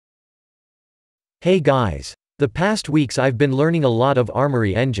Hey guys. The past weeks I've been learning a lot of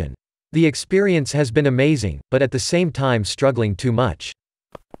Armory Engine. The experience has been amazing, but at the same time struggling too much.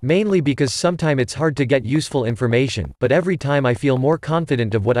 Mainly because sometimes it's hard to get useful information, but every time I feel more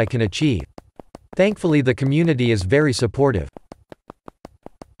confident of what I can achieve. Thankfully the community is very supportive.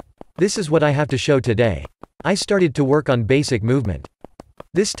 This is what I have to show today. I started to work on basic movement.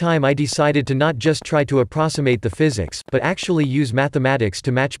 This time I decided to not just try to approximate the physics, but actually use mathematics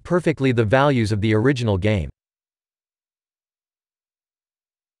to match perfectly the values of the original game.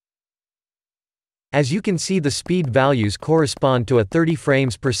 As you can see, the speed values correspond to a 30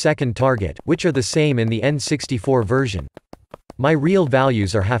 frames per second target, which are the same in the N64 version. My real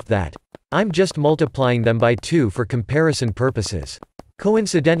values are half that. I'm just multiplying them by 2 for comparison purposes.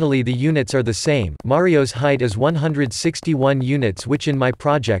 Coincidentally the units are the same. Mario's height is 161 units, which in my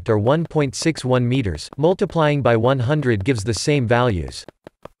project are 1.61 meters. Multiplying by 100 gives the same values.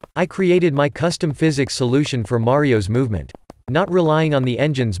 I created my custom physics solution for Mario's movement, not relying on the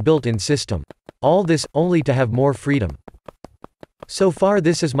engine's built-in system. All this, only to have more freedom. So far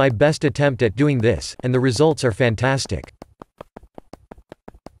this is my best attempt at doing this, and the results are fantastic.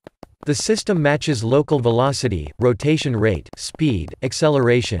 The system matches local velocity, rotation rate, speed,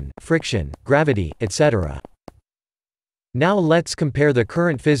 acceleration, friction, gravity, etc. Now let's compare the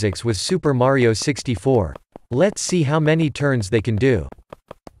current physics with Super Mario 64. Let's see how many turns they can do.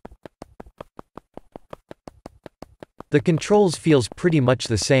 The controls feels pretty much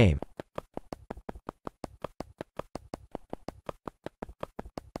the same.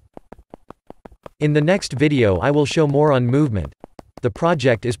 In the next video I will show more on movement. The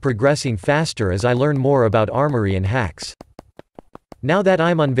project is progressing faster as I learn more about Armory and hacks. Now that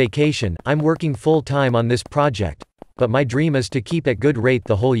I'm on vacation, I'm working full-time on this project, but my dream is to keep at good rate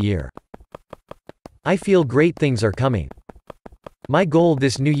the whole year. I feel great things are coming. My goal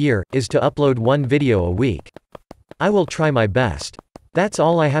this new year is to upload 1 video a week. I will try my best. That's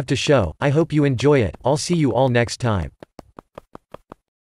all I have to show. I hope you enjoy it. I'll see you all next time.